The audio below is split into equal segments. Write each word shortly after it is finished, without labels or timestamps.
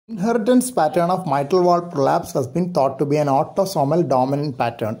Inheritance pattern of mitral valve prolapse has been thought to be an autosomal dominant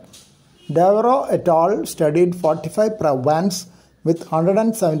pattern. Devereaux et al. Studied 45 probants with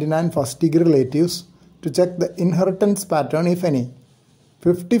 179 first-degree relatives to check the inheritance pattern, if any.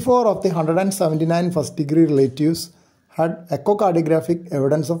 54 of the 179 first-degree relatives had echocardiographic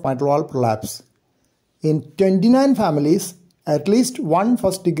evidence of mitral valve prolapse. In 29 families, at least one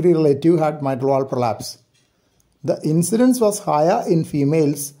first-degree relative had mitral valve prolapse. The incidence was higher in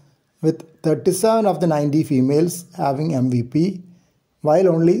females, with 37 of the 90 females having MVP, while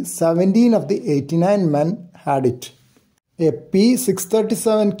only 17 of the 89 men had it. A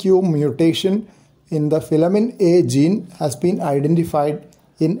P637Q mutation in the filamin A gene has been identified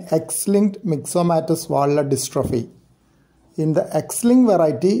in X-linked myxomatous valvular dystrophy. In the X-linked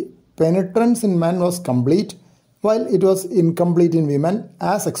variety, penetrance in men was complete, while it was incomplete in women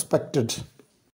as expected.